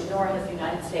the issue, nor has the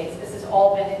United States. This has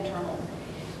all been internal.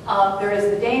 There is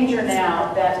the danger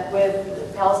now that with the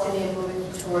Palestinians moving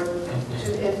toward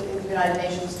the United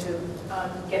Nations to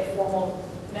get formal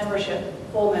membership,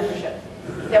 full membership,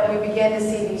 that we begin to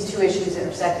see these two issues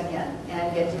intersect again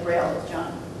and get derailed, as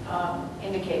John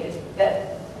indicated.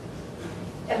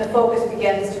 And the focus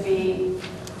begins to be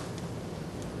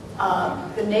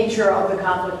the nature of the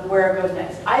conflict, where it goes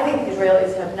next. I think the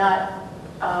Israelis have not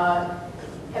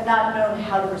known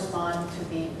how to respond to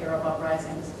the Arab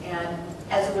uprisings, and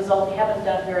as a result, haven't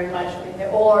done very much. I mean, the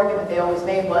whole argument they always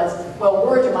made was, well,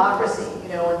 we're a democracy,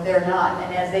 and they're not.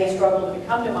 And as they struggle to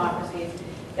become democracies,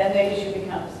 then the issue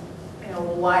becomes,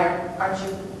 why aren't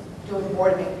you doing more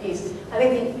to make peace? I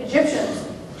think the Egyptians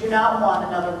do not want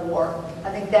another war.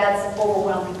 I think that's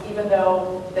overwhelming, even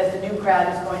though that the new crowd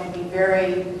is going to be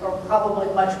probably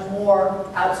much more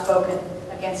outspoken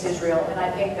against Israel. And I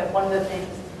think that one of the things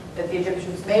that the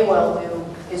Egyptians may well do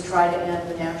is try to end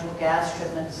the natural gas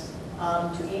shipments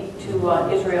to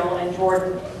Israel and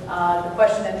Jordan. The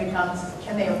question then becomes,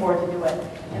 can they afford to do it?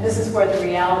 And this is where the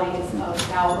realities of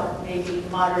power may be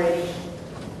moderating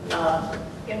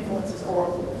influences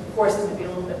or force them to be a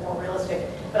little bit more realistic.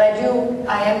 But I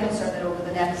am concerned that over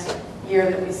the next year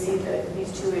that we see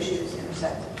these two issues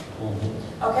intersect.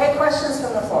 Okay, questions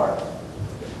from the floor?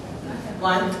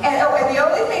 One. And the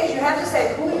only thing is you have to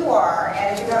say who you are,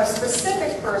 and if you have a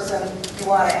specific person you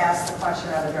want to ask the question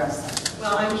or address them.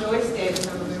 Well, I'm Joyce Davis.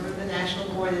 I'm a member of the National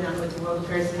Board, and I'm with the World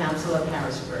Affairs Council of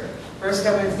Harrisburg. First,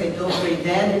 I want to say, don't breathe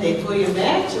then, and they pull you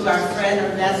back to our friend,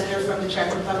 our ambassador from the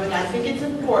Czech Republic. I think it's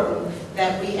important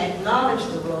that we acknowledge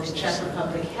the role the Czech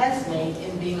Republic has made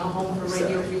in being a home for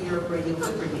Radio Free Europe, Radio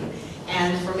Liberty.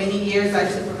 And for many years, I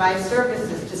supervised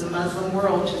services to the Muslim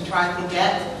world to try to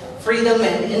get freedom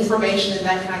and information and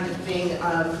that kind of thing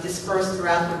dispersed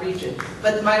throughout the region.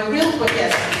 But my real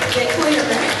question, they pull you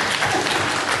back.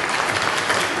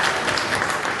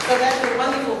 So that's a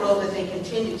wonderful role that they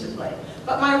continue to play.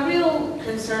 But my real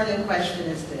concern and question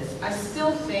is this. I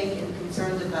still think and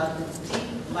concerned about the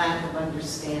deep lack of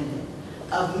understanding,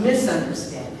 of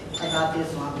misunderstanding about the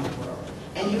Islamic world.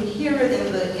 And you hear it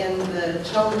in the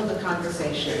tone of the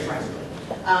conversation, frankly.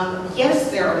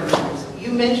 Yes, there are leaders.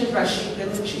 You mentioned Rashid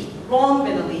Ghannouchi, long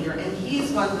been a leader, and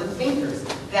he's one of the thinkers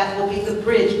that will be the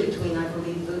bridge between, I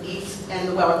believe, the East and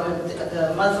the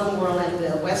Muslim world and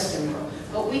the Western world.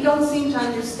 But we don't seem to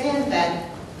understand that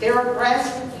there are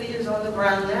grassroots leaders on the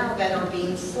ground now that are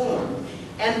being formed.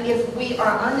 And if we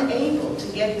are unable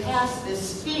to get past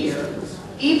this fear,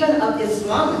 even of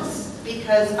Islamists,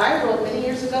 because I wrote many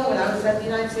years ago when I was at the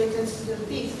United States Institute of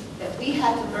Peace, that we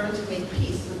had to learn to make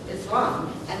peace with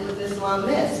Islam and with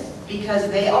Islamists, because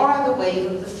they are the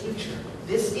wave of the future.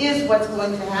 This is what's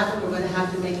going to happen. We're going to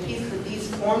have to make peace with these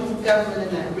forms of government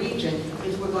in that region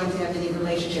if we're going to have any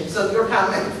relationship. So your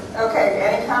comment. Okay,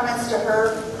 any comments to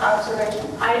her observation?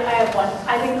 I have one.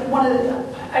 I think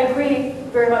I agree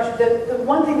very much. The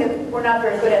one thing that we're not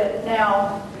very good at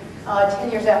now, 10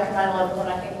 years after 9/11, when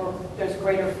I think there's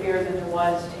greater fear than there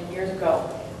was 10 years ago,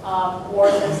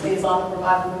 or since the Islamic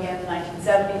revival began in the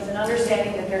 1970s, and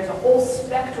understanding that there's a whole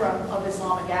spectrum of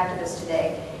Islamic activists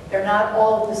today. They're not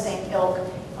all of the same ilk,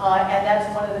 and that's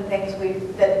one of the things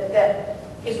that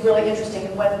is really interesting.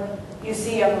 And when you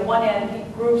see on the one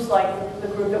end groups like the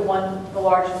group that won the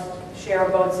largest share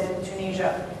of votes in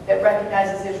Tunisia that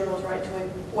recognizes Israel's right to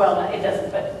it, well, it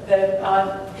doesn't, but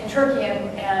in Turkey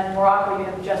and Morocco you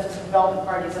have the Justice and Development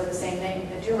Parties of the same name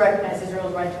that do recognize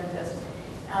Israel's right to exist,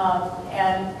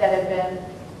 and that have been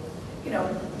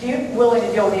willing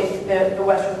to deal with the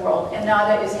Western world, and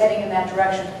NADA is heading in that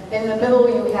direction. In the middle,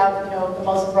 you have the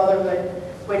Muslim Brotherhood,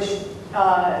 which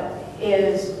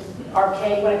is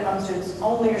archaic when it comes to its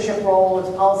own leadership role, its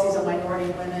policies on minority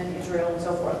women, Israel, and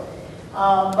so forth.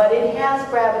 But it has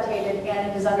gravitated,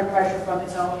 and it is under pressure from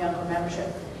its own younger membership.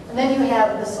 And then you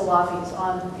have the Salafis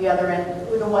on the other end,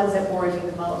 who are the ones that worry me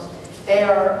the most. They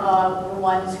are the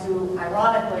ones who,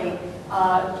 ironically,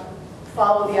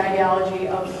 follow the ideology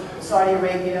of Saudi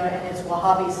Arabia and its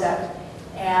Wahhabi sect,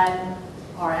 and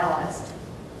our allies.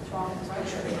 What's wrong with this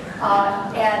picture?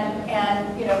 Are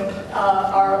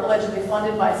allegedly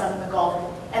funded by some in the Gulf.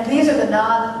 And these are the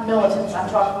non-militants. I'm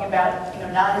talking about,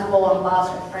 not Hezbollah, Hamas,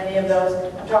 or any of those.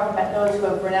 I'm talking about those who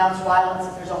have renounced violence,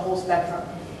 and there's a whole spectrum.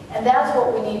 And that's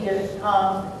what we need to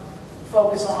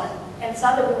focus on. And it's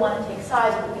not that we want to take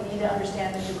sides, but we need to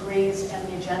understand the degrees and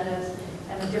the agendas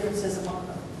and the differences among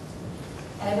them.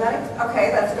 Anybody?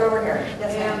 Okay, let's go over here.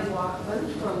 Yes, Anne ma'am.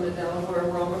 Blockman from the Delaware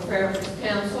Rome Affairs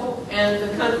Council, and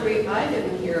the country I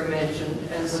didn't hear mentioned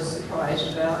and was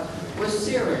surprised about was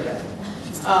Syria.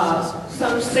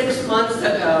 Some 6 months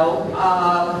ago,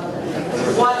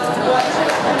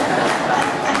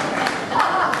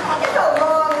 It's a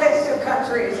long list of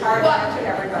countries, hard to mention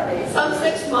everybody. Some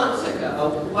 6 months ago,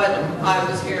 what I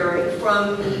was hearing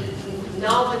from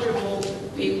knowledgeable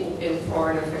people in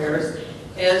foreign affairs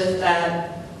is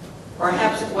that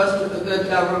perhaps it wasn't a good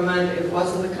government, it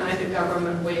wasn't the kind of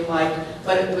government we liked,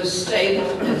 but it was stable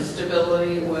and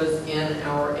stability was in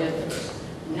our interest.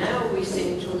 Now we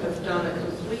seem to have done a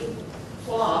complete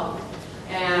flop,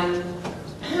 and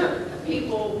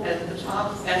people at the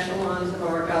top echelons of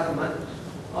our government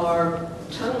are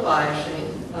tongue-lashing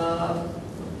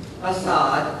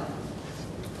Assad.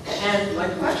 And my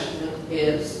question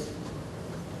is,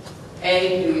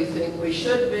 A, do you think we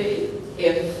should be?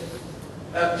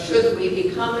 Should we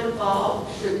become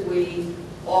involved? Should we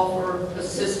offer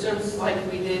assistance like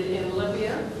we did in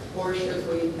Libya? Or should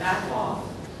we back off?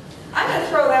 I'm going to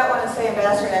throw that one and say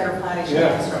Ambassador Negroponte should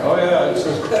answer. Oh yeah,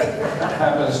 it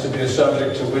happens to be a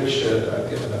subject to which I've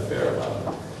given a fair amount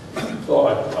of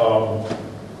thought.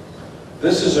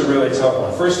 This is a really tough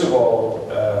one. First of all,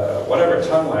 whatever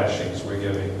tongue lashings we're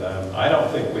giving them, I don't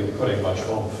think we're putting much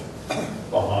oomph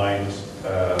behind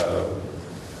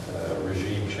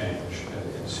regime change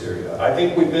in Syria. I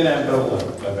think we've been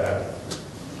ambivalent about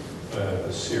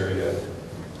Syria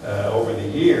over the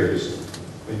years.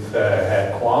 We've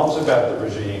had qualms about the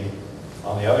regime.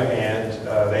 On the other hand,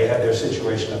 they had their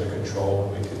situation under control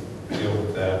and we could deal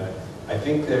with that. I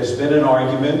think there's been an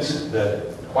argument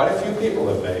that quite a few people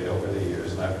have made over the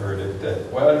years, and I've heard it,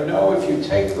 that, well, if you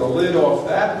take the lid off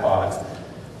that pot,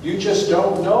 you just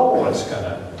don't know what's going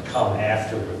to come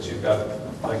afterwards. You've got,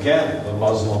 again, the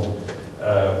Muslim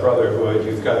Brotherhood.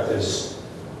 You've got this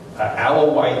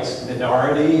Alawite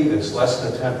minority that's less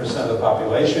than 10% of the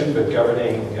population, but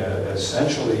governing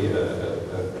essentially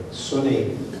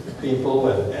Sunni people,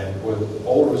 and with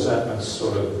old resentments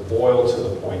sort of boil to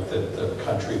the point that the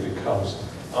country becomes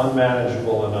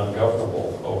unmanageable and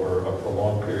ungovernable over a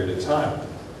prolonged period of time.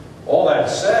 All that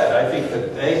said, I think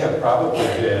that they have probably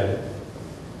been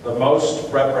the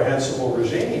most reprehensible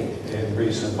regime in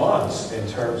recent months in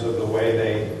terms of the way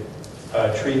they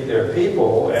treat their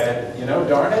people. And,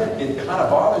 darn it, it kind of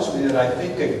bothers me that I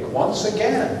think once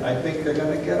again, I think they're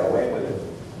going to get away with it.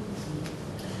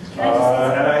 And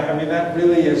I mean, that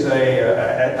really is I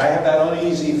have that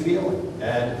uneasy feeling.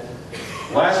 And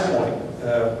last point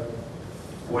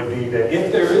would be that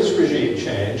if there is regime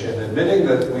change, and admitting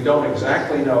that we don't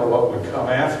exactly know what would come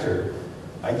after,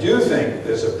 I do think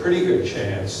there's a pretty good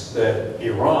chance that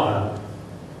Iran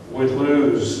would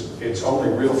lose its only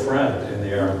real friend in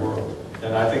the Arab world.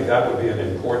 And I think that would be an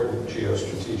important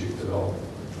geostrategic development.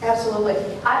 Absolutely.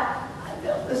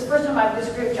 This is the first time I've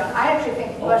disagreed with John. I actually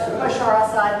think Bashar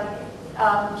Assad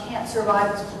can't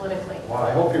survive this politically. Well,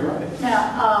 I hope you're right.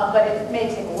 Now, but it may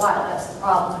take a while. That's the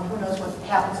problem. And who knows what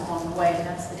happens along the way, and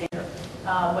that's the danger.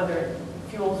 Whether it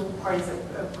fuels parties of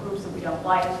groups that we don't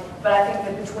like. But I think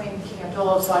that between King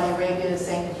Abdullah of Saudi Arabia is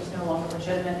saying that he's no longer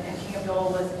legitimate, and King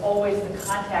Abdullah was always the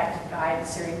contact guy in the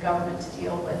Syrian government to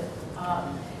deal with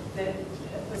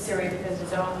Syria because of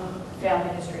his own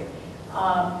family history,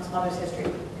 his mother's history,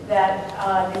 that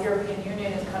the European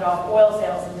Union has cut off oil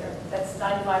sales, and that's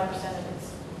 95% of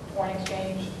its foreign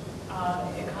exchange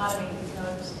economy.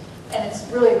 And it's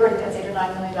really hurting. That's $8 or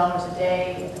 $9 million a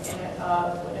day in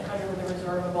a country with a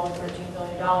reserve of only $13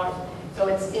 billion. So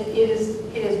it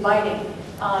is biting.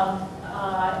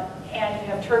 And you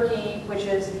have Turkey, which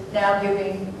is now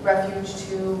giving refuge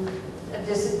to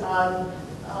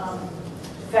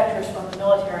defectors from the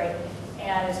military,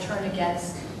 and is turned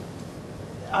against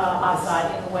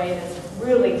Assad in a way that's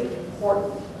really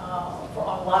important on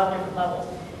a lot of different levels.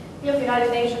 You have the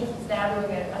United Nations is now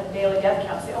doing a daily death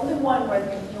count. It's the only one where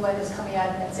the UN is coming out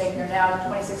and saying they're now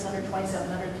 2,600,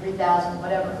 2,700, 3,000,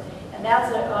 whatever. And that's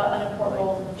an important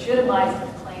role, legitimizing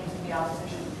the claims of the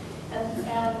opposition.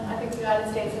 And I think the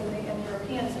United States and the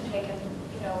Europeans have taken,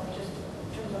 just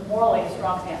in terms of morally, a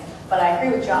strong stance. But I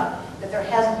agree with John that there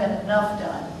hasn't been enough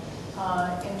done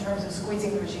in terms of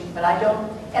squeezing the regime. But I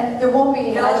don't, and there won't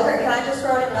be. Military, can I just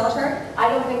throw it in military? I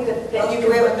don't think that you Do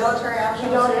we have a military option?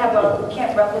 You don't have we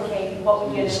can't replicate what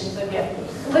we did in Libya.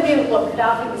 Libya, look,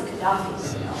 Gaddafi was Gaddafi,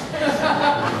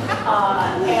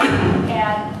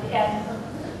 and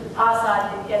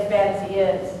Assad, as bad as he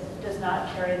is, does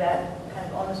not carry that kind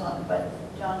of onus on him. But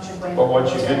John should weigh in. But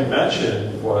what you didn't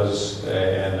mention was,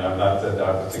 and I'm not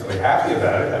particularly happy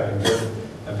about it, having been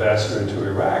ambassador to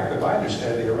Iraq, but my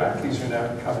understanding, the Iraqis are now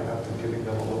coming up and giving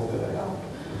them a little bit of help,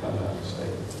 if I'm not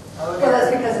mistaken. Well,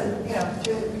 that's because of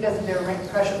because of their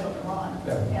pressure from Iran.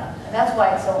 Yeah. And that's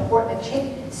why it's so important.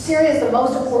 Syria is the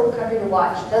most important country to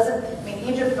watch.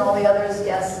 Egypt and all the others,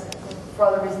 yes, for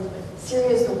other reasons, but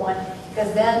Syria is the one,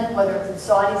 because then whether it's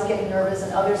the Saudis getting nervous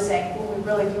and others saying, "Oh, we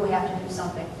really do have to do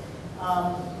something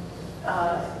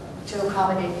to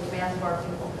accommodate the demands of our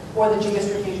people," or the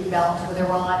geostrategic balance with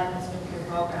Iran and its nuclear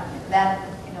program, that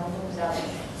moves out.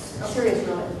 Syria is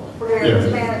really important. We're going to hear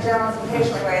this man and gentlemen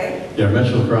patiently waiting. Yeah,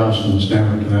 Mitchell Krauss from the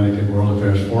Stanford, Connecticut World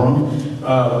Affairs Forum.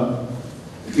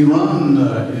 Iran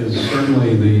is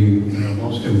certainly the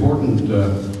most important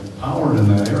power in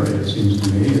that area, it seems to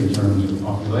me, in terms of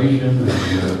population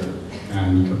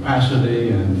and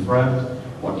capacity and threat.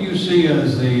 What do you see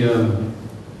as the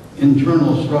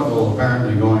internal struggle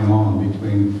apparently going on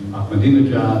between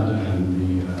Ahmadinejad and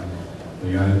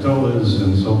the Ayatollahs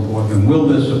and so forth, and will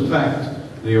this affect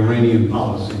the Iranian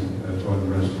policy toward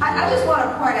the rest of the world? I just want to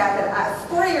point out that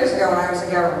 40 years ago when I was in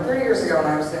government, 30 years ago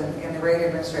when I was in the Reagan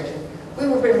administration,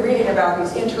 we've been reading about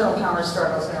these internal power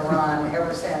struggles in Iran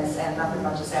ever since, and nothing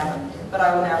much has happened. But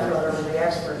I will now throw it over to the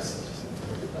experts.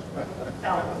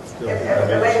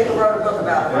 The lady who wrote a book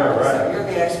about it, so you're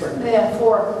the expert. Yeah,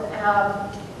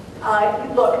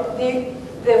 look,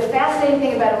 the fascinating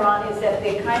thing about Iran is that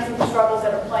the kinds of struggles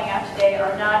that are playing out today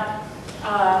are not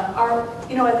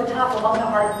at the top among the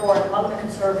hardcore, among the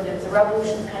conservatives. The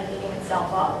revolution is kind of eating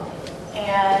itself up.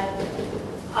 And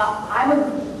I'm a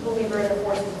believer in the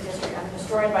forces of history. I'm a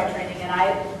historian by training, and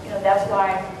that's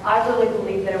why I really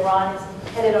believe that Iran is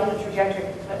headed on a trajectory,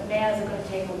 but man, is it going to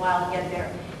take a while to get there.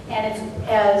 And it's,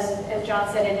 as John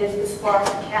said, it is the spark,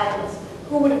 the catalyst.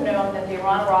 Who would have known that the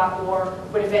Iran-Iraq War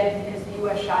would have ended because the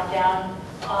U.S. shot down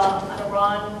an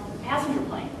Iran passenger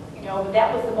plane?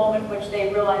 That was the moment in which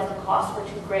they realized the costs were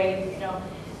too great,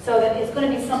 So that it's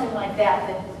going to be something like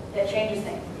that changes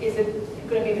things. Is it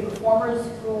going to be the reformers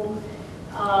who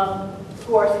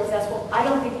are successful? I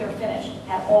don't think they're finished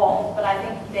at all, but I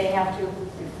think they have to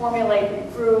reformulate,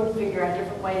 improve, figure out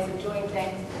different ways of doing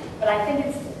things. But I think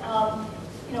it's,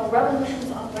 revolutions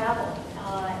unravel,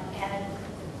 and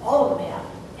all of them have,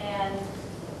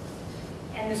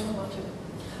 and this one will too.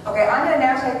 Okay, I'm going to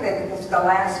now take the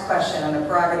last question on the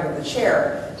prerogative of the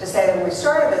chair to say that when we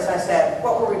started this, I said,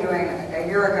 what were we doing a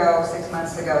year ago, 6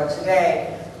 months ago,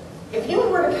 today? If you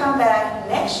were to come back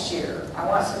next year, I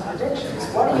want some predictions.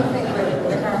 What do you think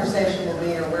the conversation will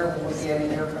be, or where will we be in a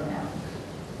year from now?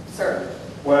 Sir?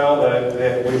 Well,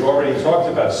 we've already talked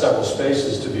about several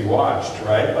spaces to be watched,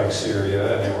 right? Like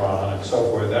Syria and Iran and so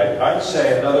forth. I'd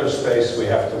say another space we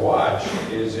have to watch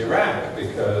is Iraq,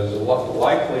 because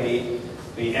likely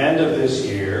the end of this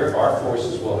year, our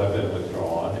forces will have been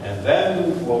withdrawn, and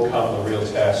then will come the real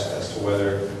test as to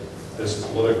whether this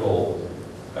political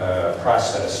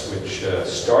process, which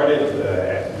started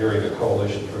during the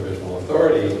Coalition Provisional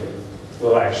Authority,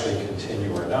 will actually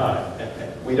continue or not. And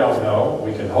we don't know.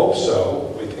 We can hope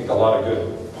so. We think a lot of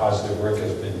good, positive work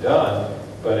has been done,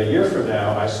 but a year from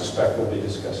now, I suspect we'll be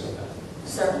discussing that.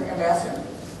 Sir, Ambassador?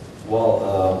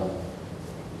 Well,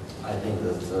 I think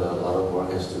that a lot of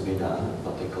work has to be done,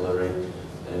 particularly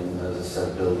in, as I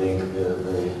said, building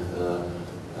the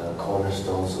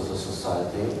cornerstones of the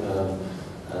society.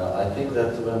 I think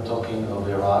that when talking of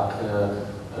Iraq,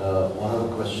 one of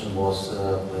the questions was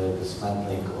the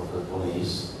dismantling of the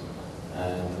police.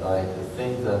 And I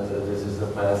think that this is the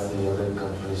path the other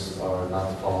countries are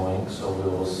not following, so we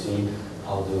will see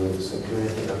how the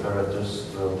security apparatus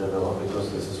will develop,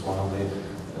 because this is one of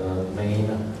the main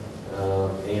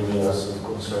areas of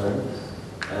concern.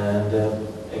 And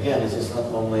again, this is not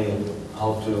only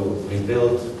how to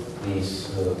rebuild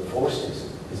these forces,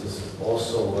 this is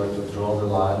also where to draw the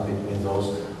line between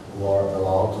those who are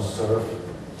allowed to serve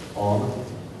on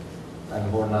and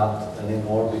who are not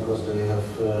anymore because they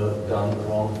have done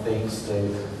wrong things. They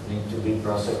need to be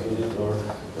prosecuted or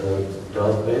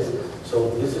dealt with. So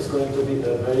this is going to be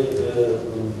a very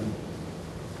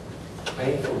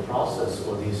painful process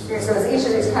for these. Okay, so as each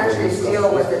of these countries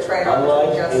deal with the trade-off unlike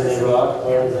between justice in Iraq,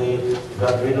 where they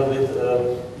got rid of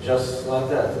it just like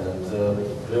that, and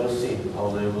we'll see how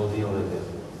they will deal with it.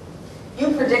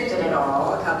 You predicted it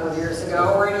all a couple of years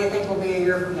ago. Where do you think we'll be a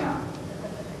year from now?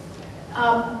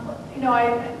 You know,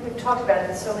 we've talked about it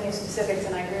in so many specifics,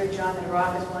 and I agree with John that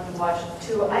Iraq is one to watch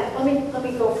too. Let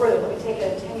me go further. Let me take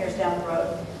it 10 years down the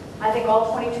road. I think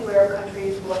all 22 Arab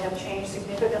countries will have changed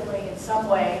significantly in some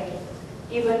way,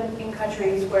 even in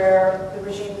countries where the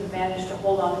regimes have managed to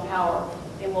hold on to power.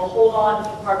 They will hold on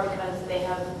in part because they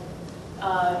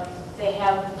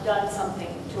have done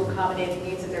something to accommodate the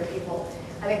needs of their people.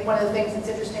 I think one of the things that's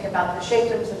interesting about the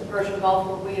Sheikhdoms in the Persian Gulf,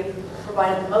 where we have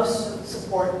provided the most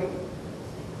support,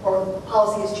 or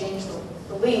policy has changed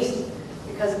the least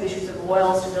because of issues of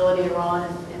oil stability, Iran,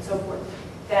 and so forth,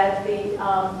 that they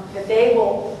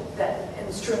will, and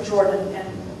it's true in Jordan and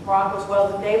Morocco as well,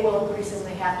 that they will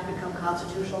increasingly have to become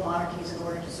constitutional monarchies in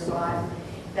order to survive.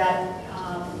 That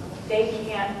they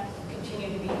can't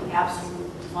continue to be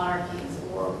absolute monarchies,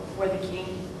 or where the king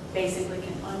basically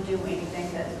can undo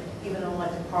anything that even an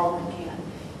elected parliament can.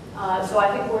 So I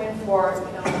think we're in for, as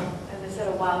I said,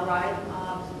 a wild ride.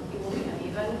 It will be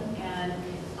uneven and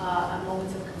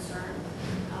moments of concern,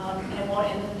 and it won't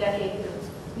end in a decade either.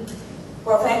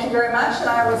 Well, thank you very much, and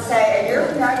I would say a year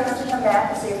from now you have to come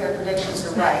back and see if their predictions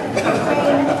are right.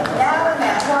 Between now